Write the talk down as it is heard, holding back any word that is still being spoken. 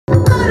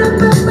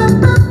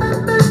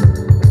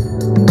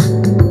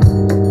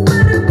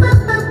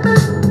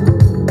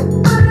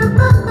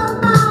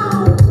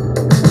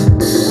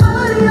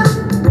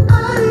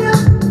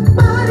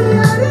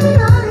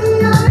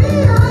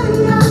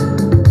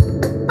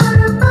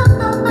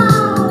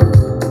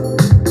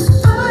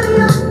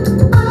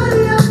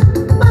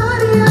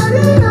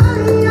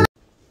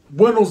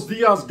Buenos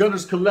dias,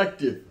 Gunners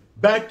Collective.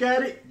 Back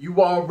at it,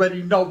 you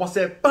already know. I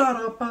said,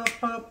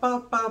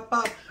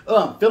 ba-da-ba-ba-ba-ba-ba.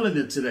 I'm feeling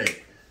it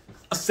today.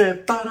 I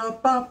said,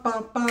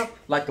 ba-da-ba-ba-ba,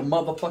 like a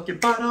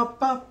motherfucking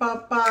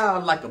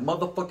ba-da-ba-ba-ba, like a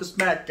motherfucking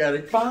smack at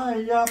it.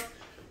 Fire,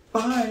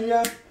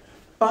 fire,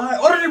 fire.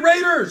 Orderly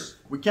Raiders!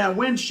 We can't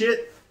win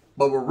shit,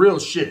 but we're real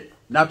shit.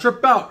 Now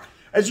trip out.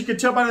 As you can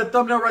tell by that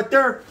thumbnail right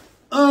there,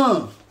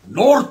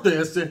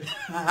 Norteno.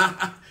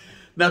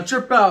 Now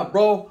trip out,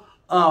 bro.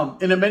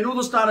 In a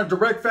menudo style, in a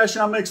direct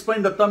fashion, I'm going to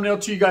explain the thumbnail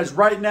to you guys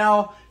right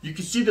now. You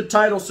can see the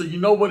title so you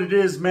know what it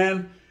is,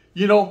 man.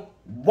 You know,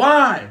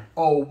 why?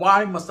 Oh,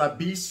 why must I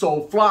be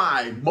so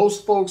fly?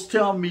 Most folks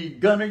tell me,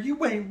 Gunner,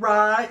 you ain't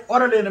right.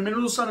 Orderly, in a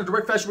menudo style, in a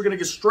direct fashion, we're going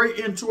to get straight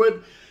into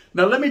it.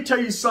 Now, let me tell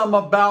you something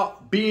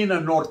about being a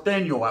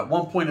Norteno at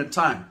one point in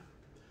time.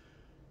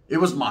 It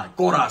was my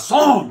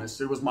corazón.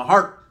 It was my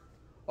heart.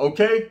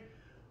 Okay?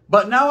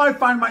 But now I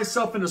find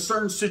myself in a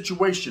certain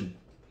situation.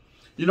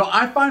 You know,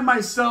 I find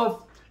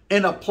myself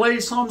in a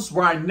place, Holmes,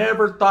 where I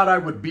never thought I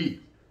would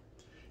be.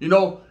 You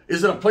know,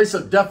 is it a place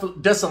of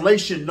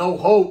desolation, no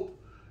hope,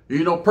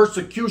 you know,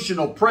 persecution,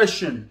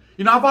 oppression?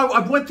 You know,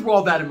 I've went through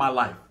all that in my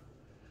life.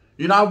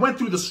 You know, I went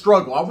through the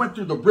struggle. I went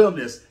through the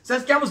realness.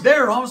 Since I was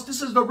there, Holmes,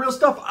 this is the real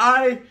stuff.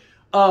 I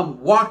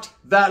walked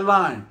that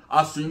line.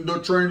 I seen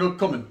the train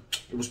coming.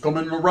 It was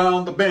coming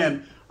around the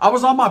bend. I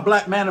was on my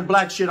black man in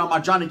black shit, on my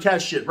Johnny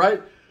Cash shit,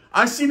 right?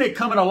 I seen it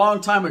coming a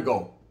long time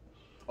ago.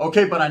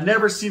 Okay, but I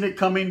never seen it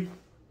coming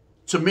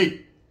to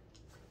me.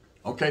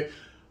 Okay,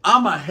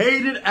 I'm a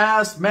hated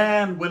ass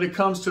man when it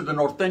comes to the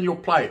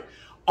Norteno plight.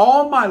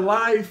 All my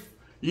life,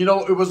 you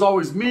know, it was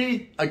always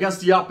me against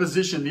the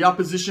opposition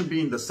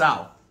being the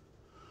South,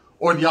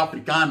 or the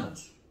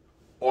Africanos,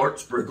 or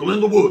Sprinkle in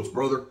the Woods,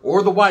 brother,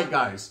 or the white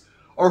guys,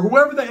 or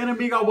whoever the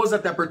enemy was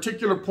at that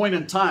particular point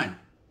in time.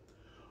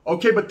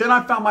 Okay, but then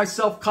I found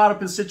myself caught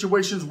up in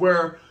situations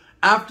where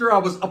after I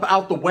was up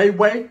out the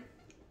way,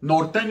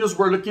 Norteños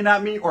were looking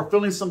at me or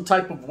feeling some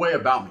type of way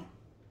about me.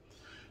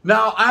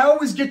 Now, I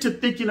always get to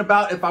thinking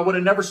about if I would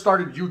have never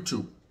started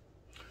YouTube.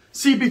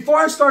 See, before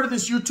I started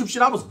this YouTube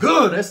shit, I was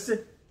good. That's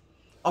it.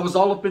 I was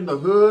all up in the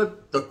hood.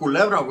 The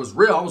culebra was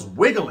real. I was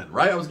wiggling,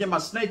 right? I was getting my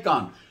snake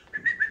on.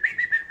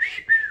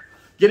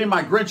 Getting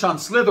my Grinch on,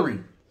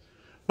 slithering.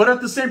 But at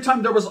the same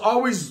time, there was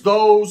always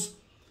those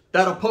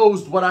that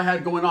opposed what I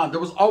had going on. There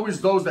was always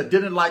those that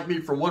didn't like me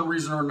for one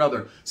reason or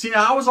another. See,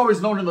 now, I was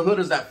always known in the hood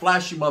as that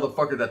flashy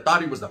motherfucker that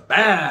thought he was a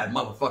bad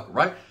motherfucker,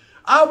 right?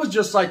 I was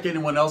just like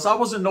anyone else. I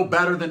wasn't no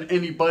better than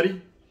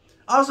anybody.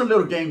 I was a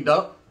little gamed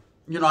up.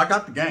 You know, I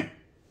got the game.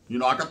 You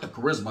know, I got the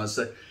charisma, I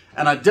say.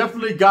 And I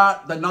definitely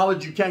got the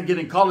knowledge you can't get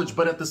in college.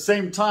 But at the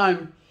same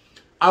time,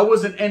 I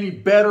wasn't any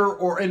better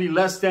or any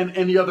less than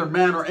any other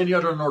man or any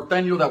other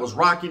Norteno that was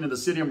rocking in the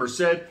city of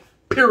Merced,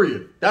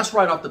 period. That's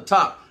right off the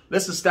top.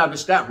 Let's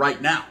establish that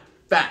right now.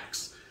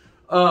 Facts.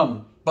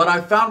 But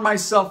I found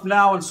myself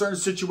now in certain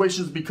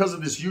situations because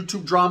of this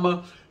YouTube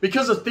drama,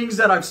 because of things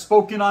that I've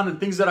spoken on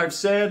and things that I've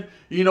said.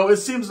 You know, it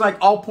seems like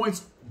all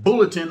points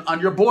bulletin on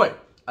your boy,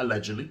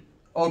 allegedly.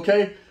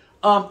 Okay?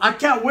 I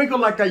can't wiggle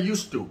like I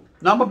used to.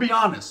 Now, I'm going to be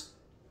honest.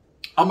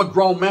 I'm a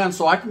grown man,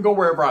 so I can go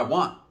wherever I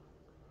want.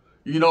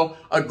 You know,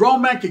 a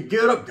grown man can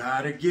get up,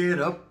 gotta get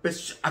up,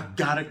 bitch, I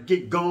gotta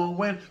get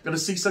going, gonna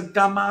see some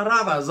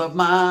camaradas of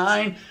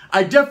mine.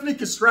 I definitely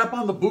could strap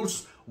on the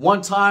boots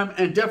one time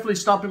and definitely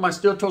stomp in my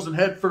steel toes and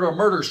head for a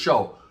murder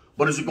show.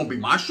 But is it gonna be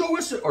my show,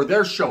 is it, or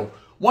their show?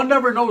 One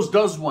never knows,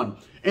 does one.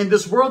 In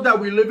this world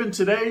that we live in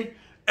today,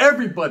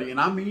 everybody,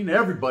 and I mean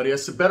everybody,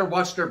 has to better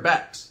watch their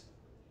backs.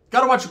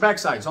 Gotta watch your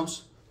backsides,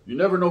 homes. You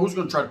never know who's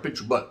gonna try to pinch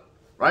your butt.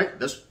 Right?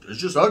 It's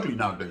just ugly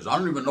nowadays. I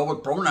don't even know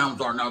what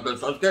pronouns are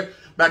nowadays. Okay?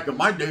 Back in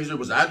my days, it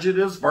was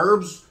adjectives,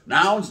 verbs,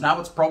 nouns. Now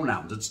it's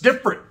pronouns. It's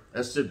different.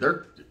 That's it.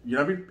 You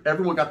know,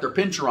 everyone got their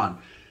pincher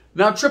on.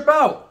 Now, trip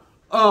out.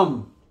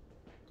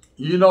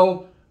 You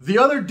know, the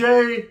other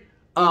day,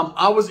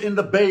 I was in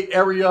the Bay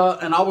Area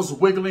and I was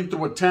wiggling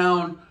through a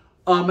town.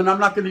 And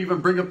I'm not going to even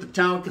bring up the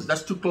town because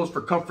that's too close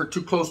for comfort,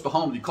 too close to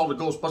home. You call the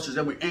Ghostbusters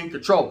and we ain't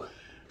control.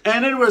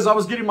 And anyways, I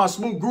was getting my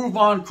smooth groove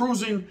on,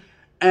 cruising.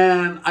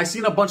 And I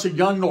seen a bunch of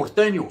young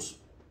Norteños.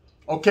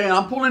 Okay, and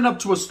I'm pulling up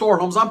to a store,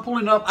 Holmes. I'm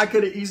pulling up. I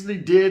could have easily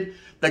did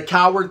the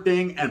coward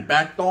thing and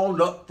backed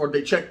on up for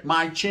they checked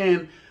my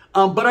chin.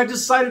 But I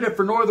decided that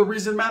for no other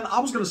reason, man,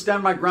 I was going to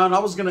stand my ground. I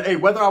was going to, hey,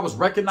 whether I was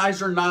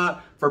recognized or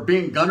not for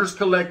being Gunners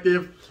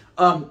Collective,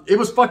 it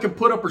was fucking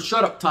put up or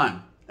shut up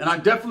time. And I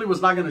definitely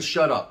was not going to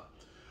shut up.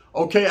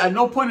 Okay, at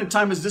no point in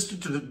time is this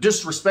to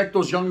disrespect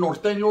those young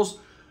Norteños.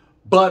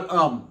 But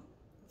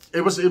it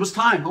was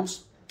time,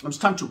 Holmes. It was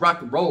time to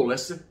rock and roll,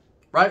 listen,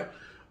 right?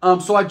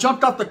 So I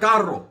jumped out the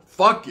carro.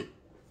 Fuck it.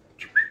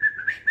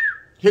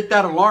 Hit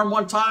that alarm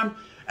one time.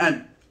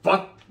 And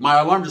fuck, my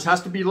alarm just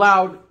has to be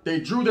loud. They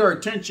drew their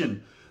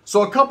attention.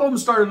 So a couple of them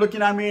started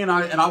looking at me, and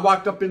I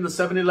walked up in the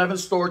 7-Eleven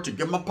store to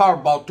get my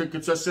Powerball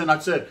tickets. I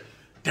said,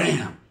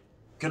 damn,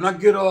 can I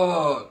get,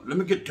 let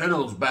me get 10 of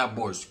those bad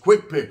boys.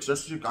 Quick picks.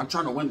 I'm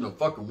trying to win the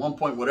fucking 1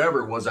 point, whatever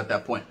it was at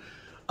that point.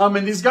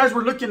 And these guys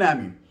were looking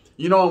at me.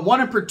 You know,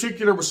 one in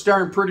particular was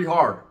staring pretty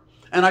hard.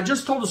 And I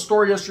just told a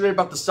story yesterday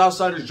about the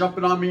Southsiders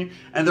jumping on me,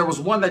 and there was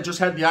one that just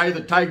had the eye of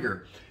the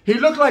tiger. He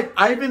looked like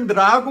Ivan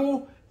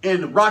Drago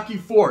in Rocky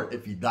IV.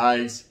 If he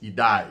dies, he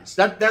dies.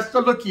 That's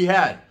the look he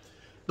had.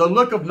 The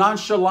look of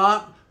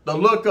nonchalant, the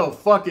look of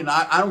fucking,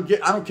 I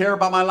don't care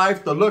about my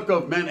life. The look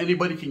of, man,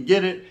 anybody can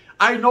get it.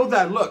 I know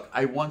that look.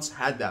 I once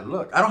had that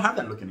look. I don't have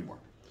that look anymore.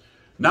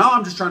 Now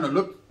I'm just trying to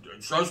look,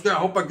 I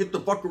hope I get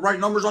the fucking right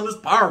numbers on this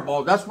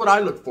Powerball. That's what I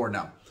look for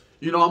now.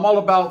 You know, I'm all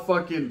about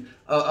fucking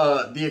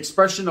the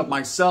expression of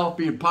myself,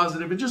 being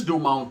positive and just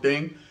doing my own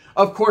thing.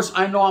 Of course,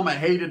 I know I'm a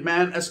hated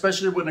man,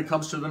 especially when it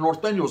comes to the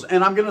Nortenos.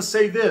 And I'm going to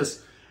say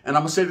this, and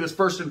I'm going to say this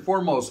first and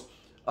foremost.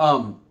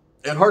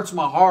 It hurts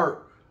my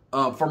heart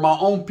for my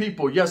own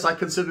people. Yes, I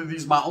consider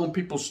these my own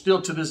people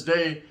still to this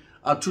day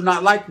to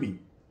not like me.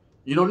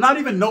 You know, not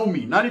even know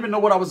me, not even know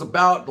what I was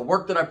about, the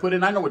work that I put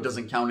in. I know it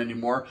doesn't count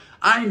anymore.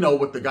 I know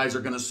what the guys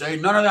are going to say.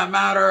 None of that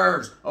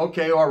matters.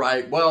 Okay, all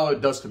right. Well, it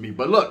does to me.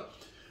 But look.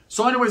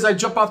 So anyways, I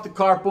jump off the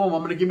car, boom,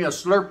 I'm going to give me a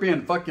Slurpee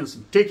and fucking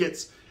some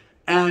tickets.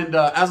 And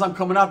as I'm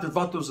coming out, the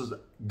vato was a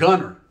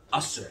gunner.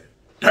 I said,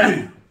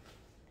 damn,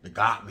 they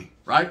got me,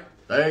 right?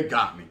 They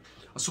got me.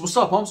 I said, what's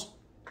up, Holmes?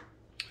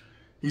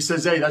 He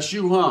says, hey, that's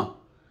you, huh?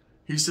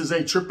 He says,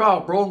 hey, trip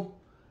out, bro.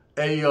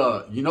 Hey,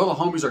 you know the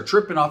homies are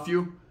tripping off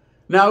you.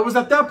 Now, it was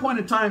at that point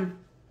in time,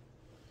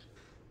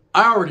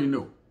 I already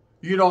knew.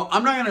 You know,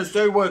 I'm not going to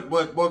say what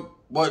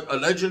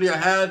allegedly I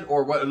had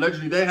or what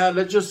allegedly they had.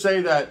 Let's just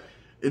say that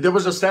there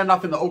was a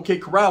standoff in the OK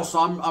Corral, so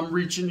I'm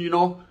reaching, you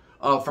know,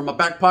 from my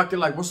back pocket,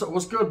 like, what's up,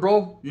 what's good,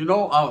 bro? You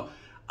know,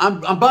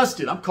 I'm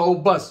busted. I'm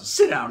cold busted.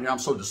 Sit down here. I'm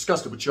so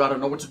disgusted with you. I don't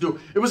know what to do.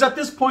 It was at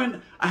this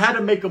point I had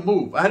to make a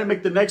move. I had to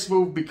make the next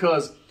move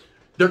because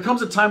there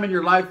comes a time in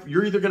your life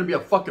you're either going to be a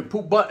fucking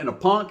poop butt and a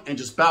punk and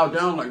just bow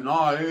down like,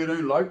 nah, it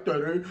ain't like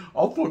that. Eh?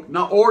 I'll fuck.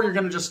 Nah, or you're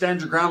going to just stand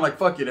your ground like,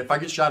 fuck it. If I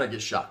get shot, I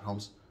get shot,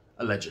 Holmes.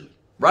 Allegedly.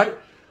 Right?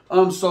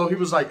 So he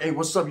was like, hey,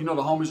 what's up? You know,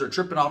 the homies are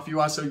tripping off you.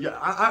 I said, yeah,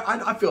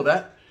 I feel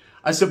that.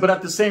 I said, but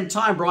at the same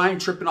time, bro, I ain't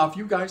tripping off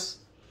you guys.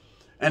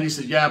 And he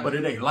said, yeah, but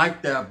it ain't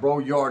like that, bro.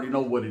 You already know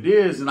what it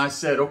is. And I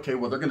said, okay,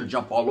 well, they're going to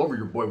jump all over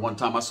your boy one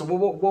time. I said, well,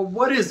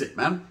 what is it,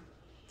 man?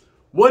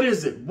 What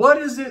is it? What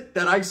is it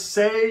that I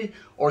say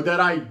or that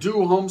I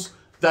do, Holmes,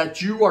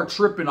 that you are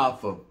tripping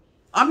off of?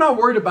 I'm not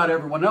worried about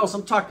everyone else.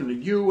 I'm talking to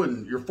you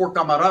and your four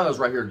camaradas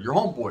right here, your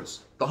homeboys,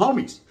 the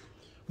homies.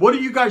 What are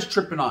you guys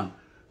tripping on?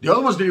 The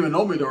other ones didn't even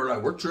know me. They were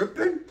like, we're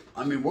tripping?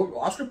 I mean,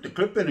 I'll slip the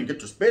clip in and get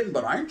to spitting,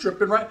 but I ain't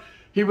tripping, right?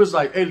 He was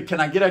like, hey, can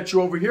I get at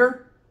you over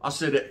here? I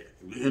said,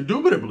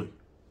 indubitably.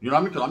 You know what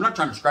I mean? Because I'm not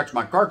trying to scratch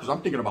my car because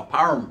I'm thinking about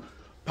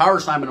power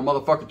slamming a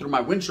motherfucker through my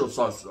windshield.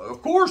 So,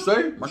 of course,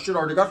 my shit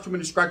already got too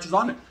many scratches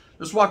on it.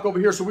 Let's walk over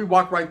here. So we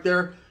walk right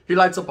there. He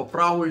lights up a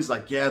frau. He's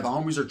like, yeah, the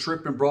homies are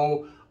tripping,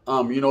 bro.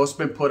 You know, it's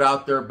been put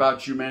out there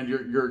about you, man.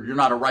 You're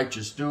not a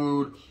righteous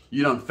dude.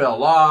 You done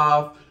fell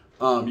off.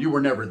 You were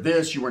never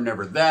this, you were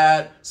never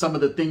that. Some of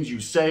the things you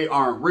say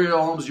aren't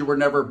real, Holmes. You were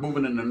never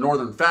moving in a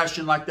northern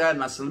fashion like that.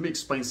 And I said, let me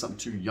explain something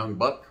to you, young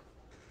buck.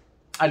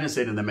 I didn't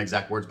say it in them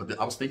exact words, but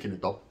I was thinking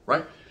it though,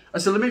 right? I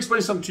said, let me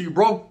explain something to you,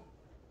 bro.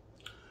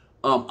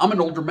 I'm an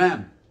older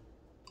man,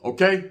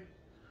 okay?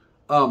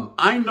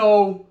 I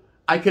know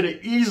I could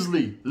have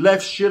easily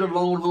left shit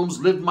alone, Holmes,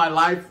 lived my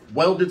life,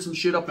 welded some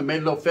shit up and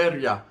made a little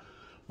feria.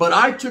 But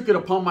I took it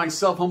upon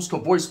myself, Holmes, to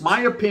voice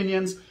my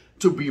opinions,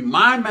 to be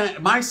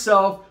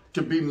myself,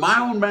 to be my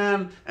own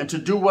man, and to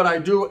do what I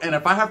do. And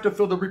if I have to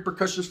feel the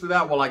repercussions for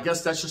that, well, I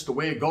guess that's just the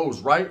way it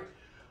goes, right?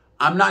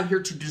 I'm not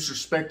here to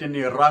disrespect any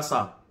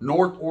raza,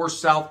 north or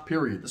south,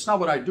 period. That's not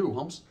what I do,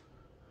 Holmes.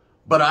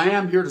 But I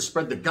am here to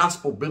spread the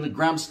gospel, Billy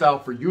Graham style,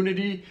 for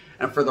unity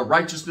and for the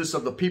righteousness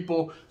of the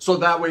people. So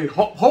that way,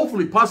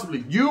 hopefully,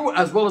 possibly, you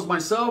as well as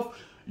myself,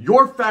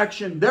 your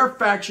faction, their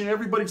faction,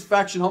 everybody's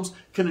faction, Holmes,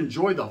 can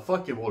enjoy the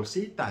fucking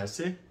bolsita,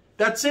 see?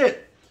 That's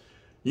it.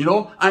 You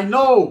know, I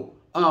know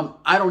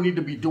I don't need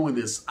to be doing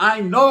this.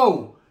 I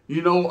know,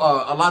 you know,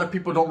 a lot of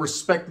people don't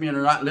respect me and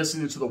are not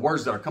listening to the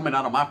words that are coming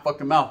out of my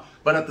fucking mouth.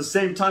 But at the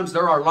same time,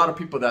 there are a lot of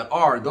people that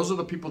are. And those are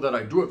the people that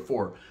I do it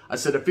for. I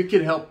said, if it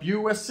can help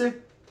you,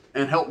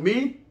 and help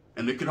me,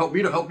 and it can help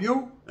me to help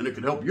you, and it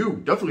can help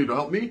you definitely to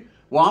help me,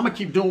 well, I'm going to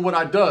keep doing what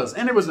I does.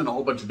 And it was in a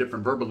whole bunch of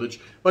different verbiage.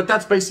 But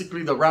that's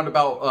basically the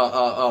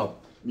roundabout,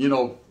 you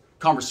know,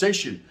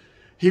 conversation.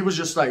 He was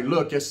just like,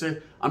 look,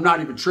 I'm not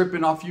even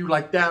tripping off you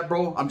like that,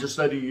 bro. I'm just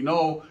letting you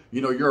know,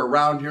 you're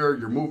around here.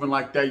 You're moving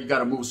like that. You got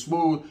to move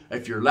smooth.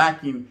 If you're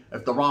lacking,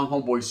 if the wrong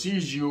homeboy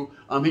sees you,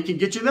 he can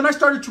get you. And then I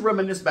started to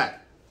reminisce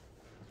back.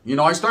 You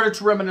know, I started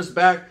to reminisce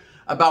back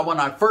about when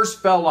I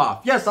first fell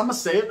off. Yes, I'm going to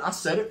say it. I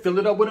said it. Fill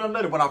it up with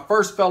unleaded. When I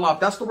first fell off,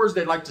 that's the words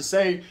they like to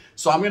say.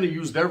 So I'm going to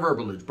use their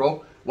verbiage,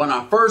 bro. When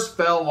I first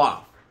fell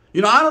off.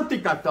 You know, I don't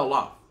think I fell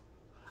off.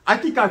 I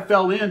think I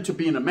fell into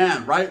being a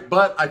man, right?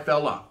 But I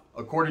fell off,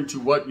 according to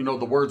what, you know,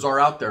 the words are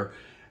out there.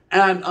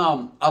 And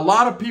a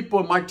lot of people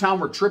in my town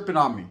were tripping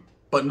on me,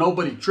 but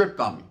nobody tripped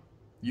on me.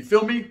 You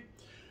feel me?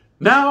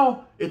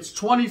 Now, it's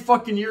 20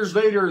 fucking years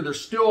later, there's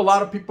still a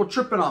lot of people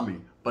tripping on me,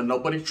 but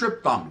nobody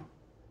tripped on me.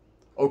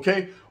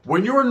 Okay?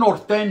 When you're a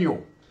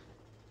Norteno,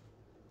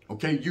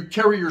 okay, you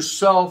carry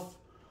yourself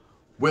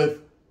with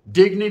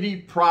dignity,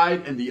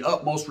 pride, and the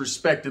utmost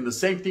respect. And the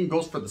same thing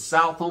goes for the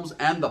South Homes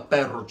and the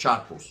Perro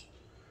Chatos.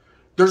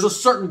 There's a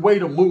certain way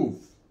to move.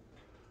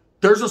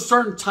 There's a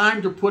certain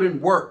time to put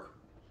in work.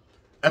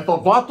 If a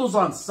vato's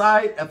on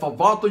site, if a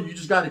vato, you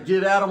just got to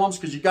get at him, homes,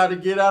 because you got to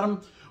get at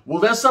him. Well,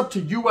 that's up to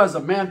you as a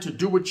man to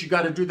do what you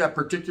got to do that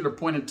particular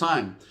point in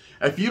time.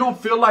 If you don't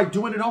feel like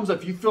doing it, homes,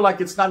 if you feel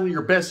like it's not in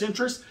your best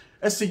interest,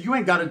 I say you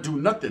ain't got to do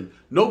nothing.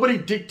 Nobody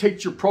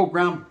dictates your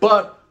program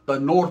but the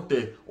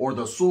Norte or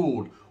the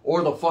Sur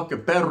or the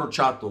fucking Perro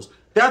Chatos.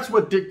 That's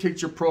what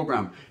dictates your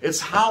program. It's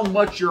how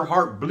much your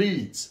heart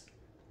bleeds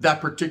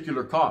that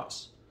particular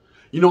cause.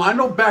 You know, I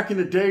know back in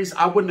the days,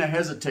 I wouldn't have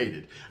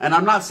hesitated. And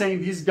I'm not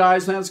saying these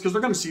guys, because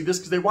they're going to see this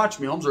because they watch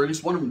me, homes, or at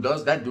least one of them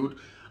does, that dude.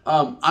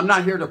 I'm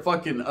not here to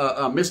fucking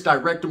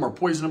misdirect him or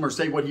poison him or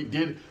say what he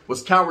did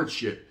was coward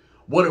shit.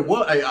 What it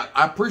was,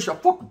 I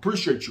fucking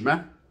appreciate you,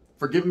 man,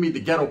 for giving me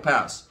the ghetto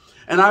pass.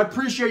 And I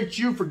appreciate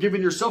you for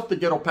giving yourself the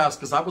ghetto pass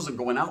because I wasn't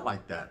going out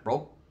like that,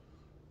 bro.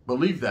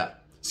 Believe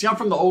that. See, I'm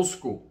from the old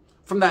school,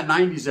 from that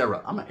 90s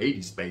era. I'm an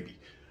 80s baby.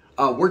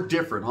 We're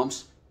different,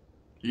 humps.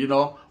 You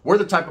know, we're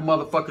the type of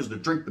motherfuckers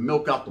that drink the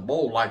milk out the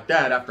bowl like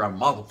that after a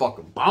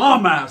motherfucking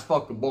bomb-ass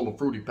fucking bowl of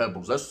Fruity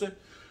Pebbles. That's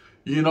it.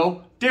 You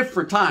know,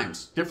 different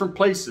times, different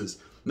places.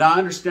 Now, I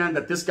understand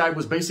that this guy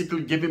was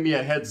basically giving me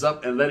a heads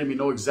up and letting me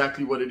know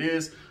exactly what it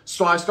is.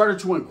 So I started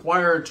to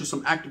inquire into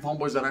some active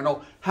homeboys that I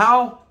know.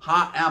 How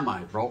hot am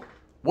I, bro?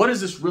 What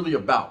is this really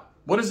about?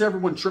 What is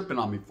everyone tripping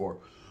on me for?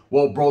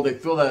 Well, bro, they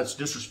feel that it's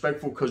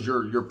disrespectful because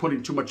you're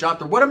putting too much out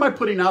there. What am I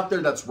putting out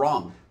there that's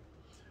wrong?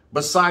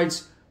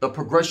 Besides the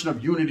progression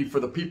of unity for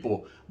the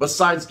people.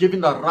 Besides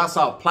giving the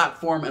raza a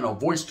platform and a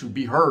voice to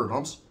be heard,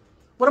 homes.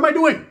 What am I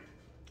doing?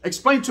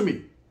 Explain to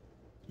me.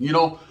 You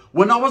know,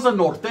 when I was a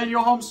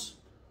Norteno, homes,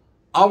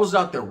 I was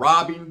out there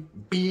robbing,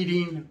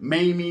 beating,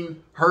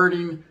 maiming,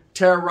 hurting,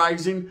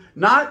 terrorizing.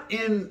 Not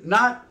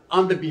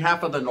on the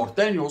behalf of the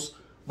Norteños,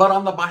 but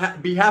on the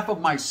behalf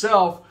of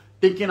myself,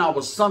 thinking I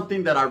was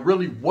something that I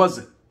really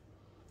wasn't.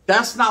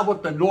 That's not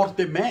what the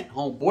Norte meant,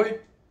 homeboy.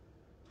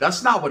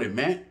 That's not what it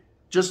meant.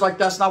 Just like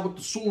that's not what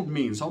the Sur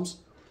means, homes.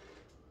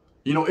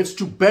 You know, it's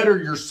to better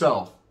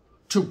yourself,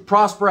 to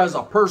prosper as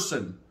a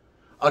person,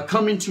 a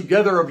coming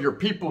together of your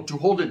people to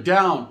hold it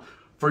down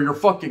for your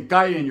fucking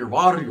calle and your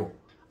barrio.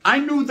 I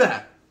knew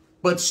that,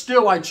 but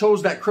still I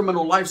chose that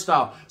criminal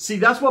lifestyle. See,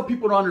 that's what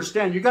people don't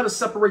understand. You got to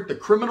separate the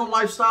criminal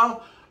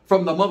lifestyle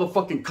from the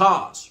motherfucking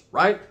cause,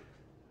 right?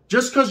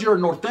 Just because you're a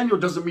Norteño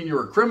doesn't mean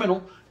you're a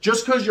criminal.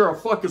 Just because you're a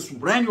fucking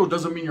Sureño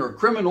doesn't mean you're a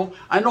criminal.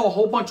 I know a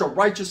whole bunch of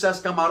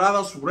righteous-ass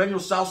camaradas,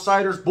 Sureños,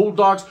 Southsiders,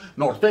 Bulldogs,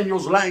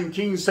 Norteños, Latin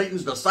Kings,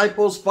 Satan's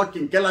disciples,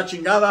 fucking que la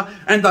chingada,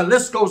 and the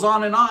list goes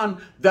on,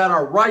 that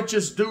are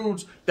righteous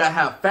dudes, that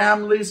have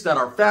families, that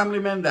are family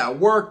men, that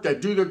work, that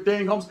do their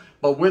thing, homes.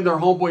 But when their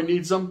homeboy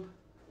needs them,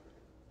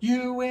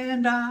 you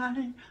and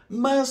I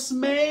must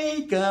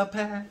make a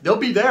pact. They'll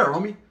be there,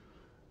 homie.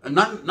 And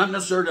not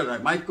necessarily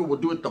that Michael will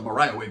do it the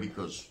Mariah way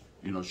because,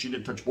 you know, she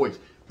didn't touch boys.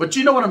 But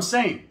you know what I'm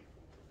saying.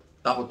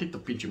 Tabotito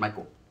pinche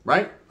Michael,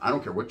 right? I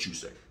don't care what you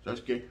say.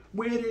 That's okay.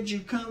 Where did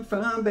you come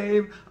from,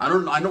 babe? I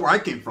know where I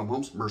came from,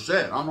 Holmes. Merced.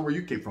 I don't know where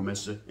you came from,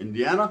 Mister.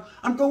 Indiana.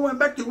 I'm going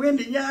back to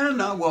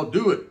Indiana. Well,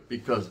 do it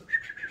because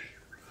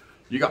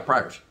you got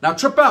priors. Now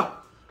trip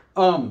out.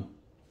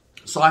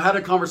 So I had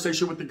a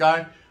conversation with the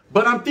guy,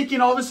 but I'm thinking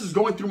all this is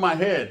going through my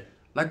head.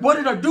 Like, what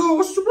did I do?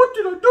 What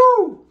did I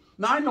do?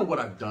 Now I know what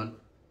I've done.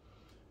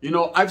 You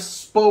know, I've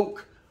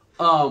spoke,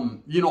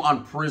 you know,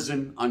 on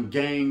prison, on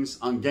gangs,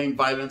 on gang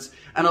violence.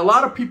 And a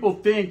lot of people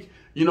think,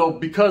 you know,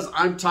 because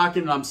I'm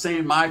talking and I'm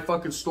saying my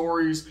fucking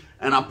stories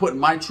and I'm putting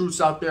my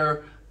truths out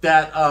there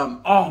that,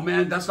 oh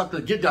man, that's not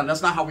the get down.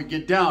 That's not how we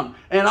get down.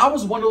 And I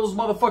was one of those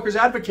motherfuckers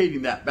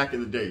advocating that back in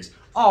the days.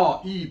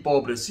 Oh,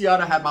 pobre. See, I'd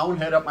have had my own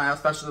head up my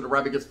ass faster than a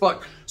rabbit gets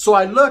fucked. So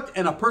I looked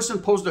and a person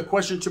posed a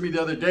question to me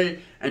the other day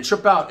and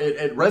trip out.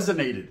 It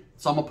resonated.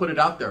 So I'm going to put it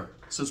out there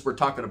since we're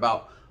talking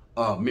about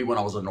me when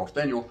I was a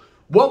Norteño.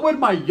 What would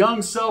my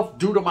young self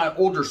do to my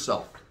older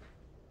self?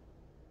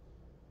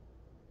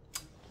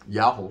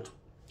 Yeah, hold.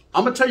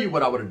 I'm going to tell you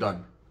what I would have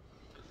done.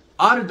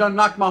 I'd have done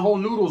knocked my whole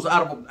noodles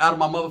out of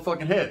my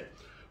motherfucking head.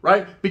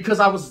 Right? Because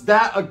I was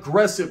that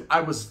aggressive.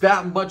 I was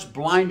that much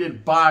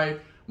blinded by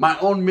my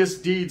own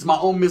misdeeds, my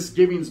own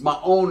misgivings, my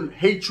own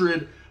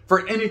hatred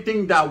for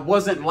anything that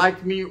wasn't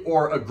like me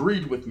or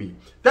agreed with me.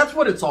 That's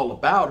what it's all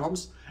about,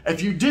 homes.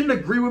 If you didn't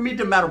agree with me,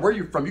 didn't matter where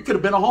you're from. You could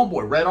have been a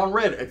homeboy, red on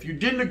red. If you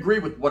didn't agree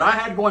with what I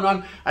had going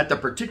on at the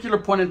particular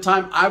point in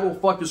time, I will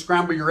fucking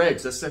scramble your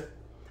eggs. That's it.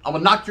 I will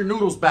knock your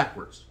noodles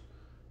backwards.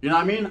 You know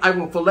what I mean? I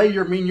will fillet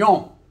your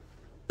mignon.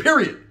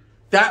 Period.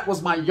 That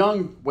was my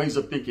young ways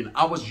of thinking.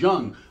 I was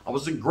young. I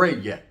wasn't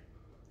grade yet.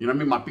 You know what I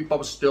mean? My people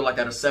was still like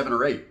at a 7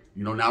 or 8.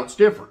 You know, now it's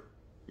different.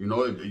 You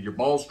know, your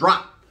balls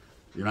drop.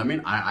 You know what I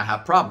mean? I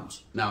have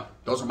problems. Now,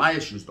 those are my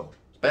issues, though.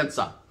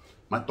 Pensa.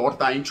 My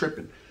torta ain't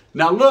tripping.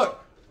 Now, look.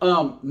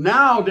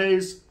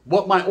 Nowadays,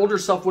 what my older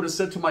self would have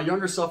said to my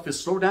younger self is,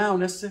 slow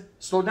down, ese.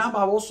 Slow down,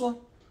 baboso.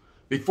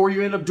 Before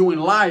you end up doing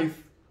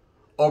life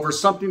over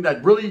something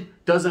that really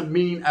doesn't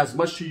mean as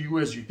much to you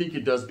as you think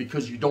it does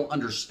because you don't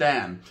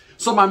understand.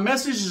 So my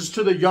message is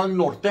to the young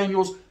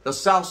Norteños, the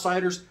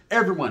Southsiders,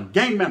 everyone,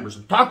 gang members.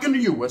 I'm talking to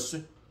you, ese.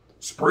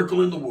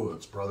 Sprinkle in the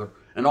woods, brother.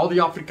 And all the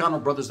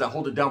Africano brothers that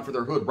hold it down for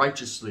their hood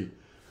righteously.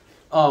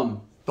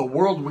 The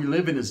world we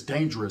live in is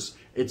dangerous.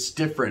 It's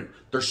different.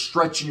 They're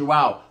stretching you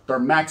out. They're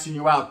maxing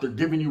you out. They're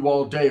giving you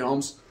all day,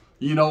 homes.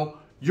 You know,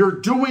 you're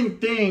doing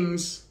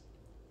things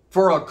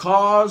for a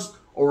cause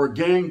or a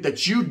gang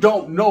that you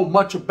don't know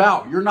much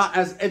about. You're not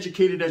as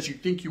educated as you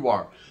think you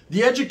are.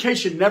 The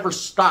education never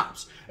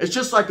stops. It's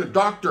just like a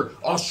doctor.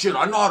 Oh, shit,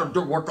 I know how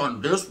to work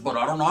on this, but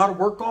I don't know how to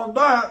work on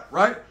that,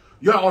 right?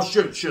 Yeah, oh,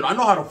 shit, I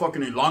know how to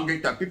fucking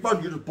elongate that.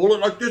 People, you just pull it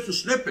like this and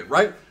snip it,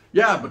 right?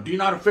 Yeah, but do you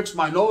know how to fix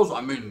my nose?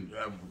 I mean,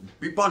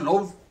 people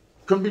nose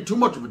couldn't be too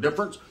much of a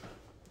difference.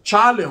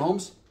 Charlie,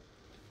 Holmes.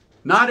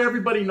 Not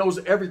everybody knows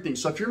everything.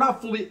 So if you're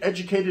not fully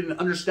educated and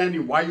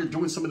understanding why you're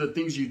doing some of the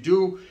things you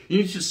do,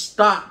 you need to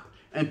stop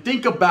and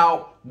think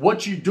about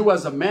what you do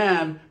as a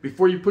man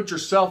before you put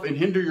yourself and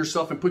hinder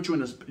yourself and put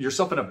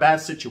yourself in a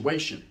bad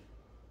situation.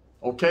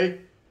 Okay?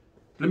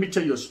 Let me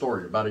tell you a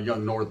story about a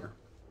young northerner.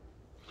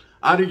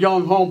 I had a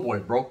young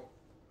homeboy, bro.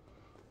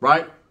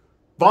 Right?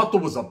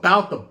 Vato was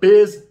about the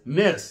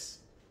business.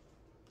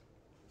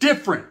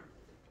 Different.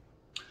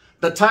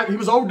 The type, he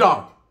was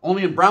O-Dog,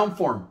 only in brown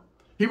form.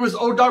 He was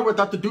O-Dog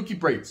without the dookie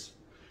braids.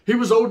 He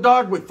was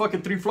O-Dog with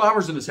fucking 3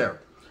 flowers in his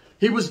hair.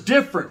 He was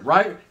different,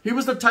 right? He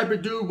was the type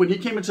of dude, when he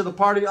came into the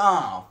party,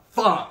 ah,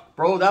 fuck,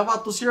 bro, that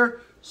vato's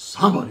here,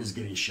 somebody's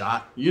getting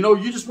shot. You know,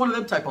 you just one of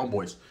them type of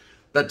homeboys.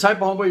 That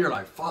type of homeboy, you're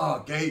like,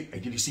 fuck, hey,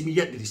 did he see me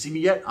yet? Did he see me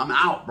yet? I'm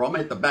out, bro. I'm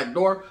at the back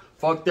door.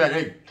 Fuck that.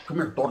 Hey, come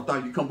here,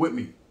 torta, you come with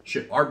me.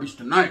 Shit, Arby's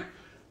tonight.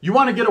 You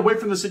want to get away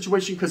from the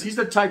situation because he's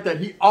the type that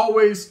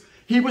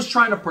he was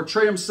trying to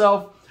portray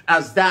himself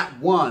as that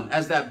one,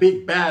 as that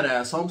big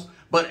badass, homes.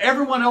 But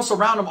everyone else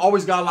around him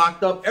always got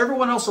locked up.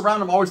 Everyone else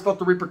around him always felt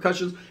the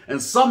repercussions.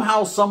 And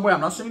somehow, some way,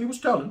 I'm not saying he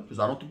was telling, because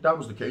I don't think that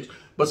was the case.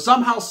 But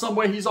somehow, some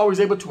way, he's always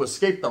able to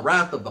escape the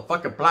wrath of the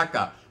fucking black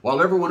guy. While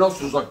everyone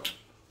else was like,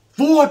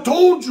 fool, I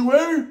told you,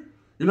 eh?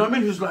 You know what I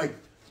mean? He's like,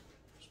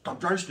 stop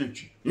dry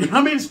snitching. You know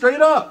what I mean?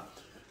 Straight up.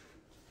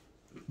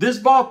 This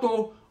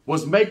vato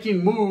was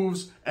making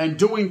moves and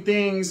doing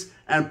things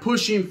and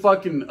pushing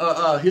fucking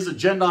his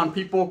agenda on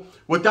people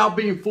without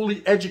being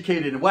fully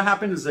educated. And what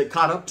happened is they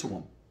caught up to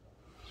him.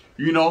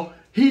 You know,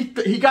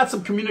 he got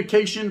some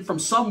communication from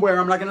somewhere.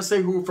 I'm not going to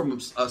say who, from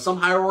some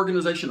higher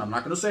organization. I'm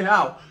not going to say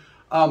how.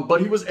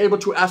 But he was able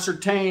to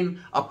ascertain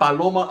a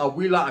paloma, a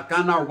huila, a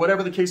cana, or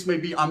whatever the case may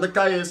be on the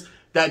calles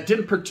that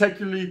didn't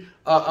particularly,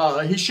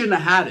 he shouldn't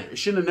have had it. It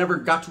shouldn't have never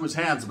got to his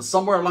hands. But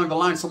somewhere along the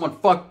line, someone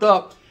fucked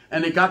up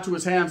and it got to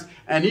his hands.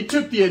 And he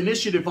took the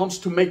initiative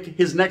to make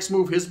his next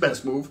move, his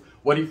best move,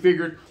 what he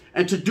figured,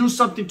 and to do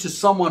something to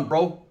someone,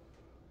 bro,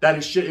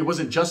 that it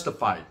wasn't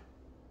justified.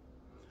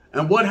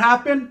 And what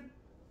happened?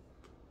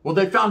 Well,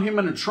 they found him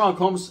in a trunk,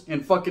 Holmes,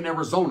 in fucking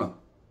Arizona.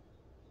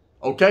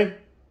 Okay?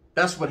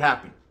 That's what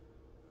happened.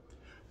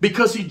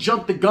 Because he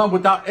jumped the gun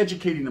without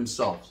educating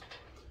himself.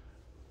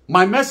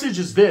 My message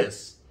is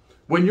this.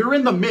 When you're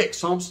in the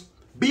mix, Holmes,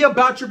 be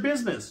about your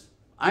business.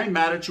 I ain't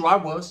mad at you. I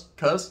was.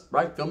 Cuz,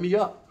 right? Fill me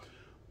up.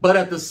 But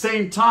at the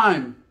same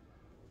time,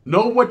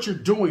 know what you're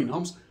doing,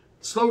 Holmes.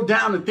 Slow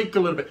down and think a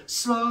little bit.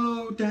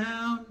 Slow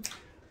down.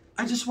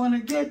 I just want to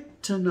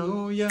get to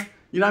know ya.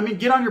 You know what I mean?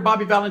 Get on your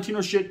Bobby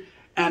Valentino shit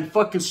and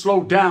fucking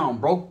slow down,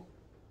 bro.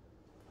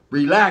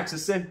 Relax. I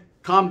said,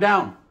 calm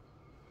down.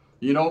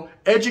 You know,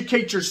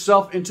 educate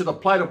yourself into the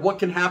plight of what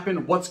can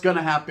happen, what's going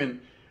to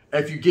happen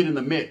if you get in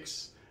the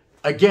mix.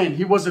 Again,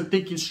 he wasn't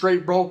thinking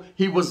straight, bro.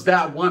 He was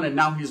that one and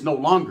now he's no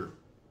longer.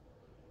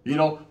 You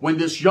know, when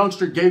this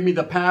youngster gave me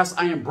the pass,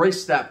 I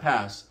embraced that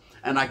pass.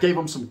 And I gave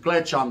him some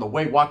Cletcha on the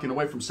way, walking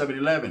away from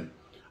 7-Eleven.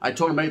 I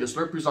told him, hey, the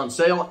Slurpee's on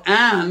sale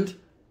and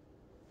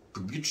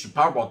get you some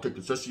Powerball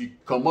tickets just so you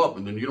come up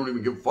and then you don't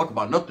even give a fuck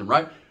about nothing,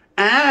 right?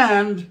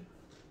 And,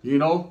 you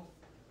know,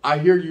 I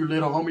hear you,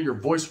 little homie. Your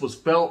voice was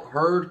felt,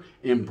 heard,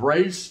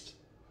 embraced.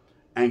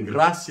 And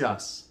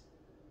gracias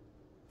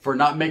for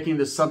not making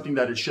this something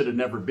that it should have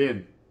never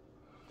been.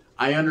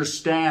 I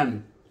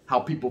understand how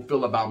people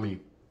feel about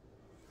me.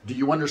 Do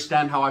you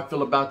understand how I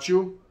feel about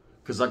you?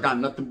 Because I got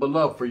nothing but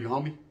love for you,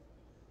 homie.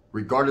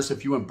 Regardless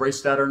if you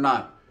embrace that or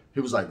not. He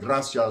was like,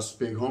 gracias,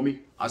 big homie.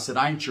 I said,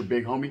 I ain't your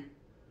big homie.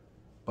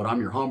 But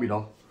I'm your homie,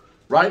 though.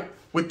 Right?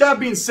 With that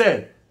being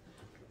said,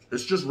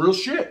 it's just real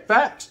shit.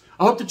 Facts.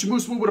 I hope that you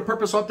move smooth with a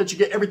purpose. I hope that you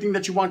get everything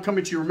that you want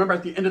coming to you. Remember,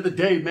 at the end of the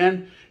day,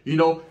 man, you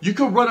know, you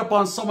could run up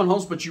on someone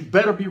else, but you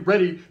better be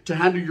ready to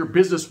handle your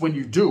business when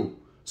you do.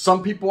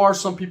 Some people are,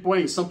 some people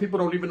ain't. Some people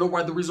don't even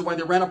know the reason why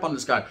they ran up on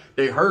this guy.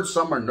 They heard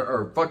something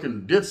or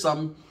fucking did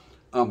something,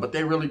 but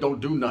they really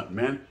don't do nothing,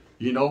 man.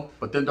 You know,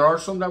 but then there are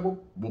some that will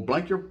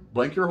blank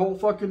your whole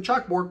fucking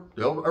chalkboard.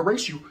 They'll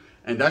erase you.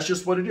 And that's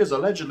just what it is,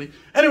 allegedly.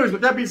 Anyways,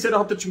 with that being said, I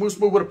hope that you move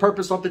smooth with a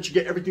purpose. I hope that you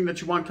get everything that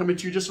you want coming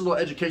to you. Just a little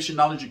education,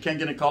 knowledge you can't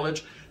get in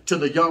college. To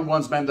the young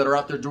ones, man, that are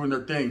out there doing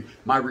their thing,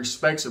 my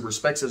respects and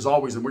respects as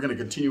always. And we're going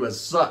to continue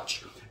as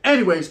such.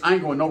 Anyways, I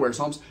ain't going nowhere,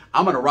 Holmes.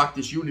 I'm going to rock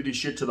this Unity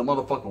shit to the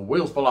motherfucking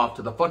wheels fall off,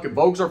 to the fucking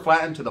Vogues are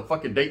flattened, to the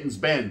fucking Dayton's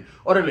bend.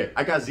 Orale,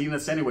 I got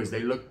Zeniths anyways.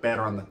 They look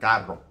better on the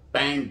carro.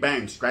 Bang,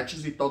 bang.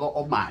 Scratches y todo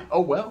oh my. Oh,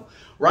 well,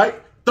 right?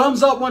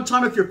 Thumbs up one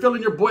time if you're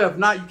feeling your boy. If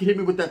not, you can hit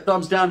me with that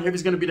thumbs down.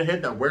 Heavy's going to be the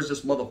head that wears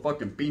this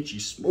motherfucking pinchy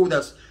smooth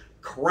ass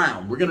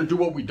crown. We're going to do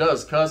what we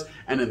does, cuz.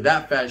 And in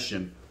that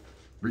fashion,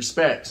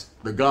 respects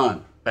the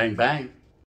gun. Bang, bang.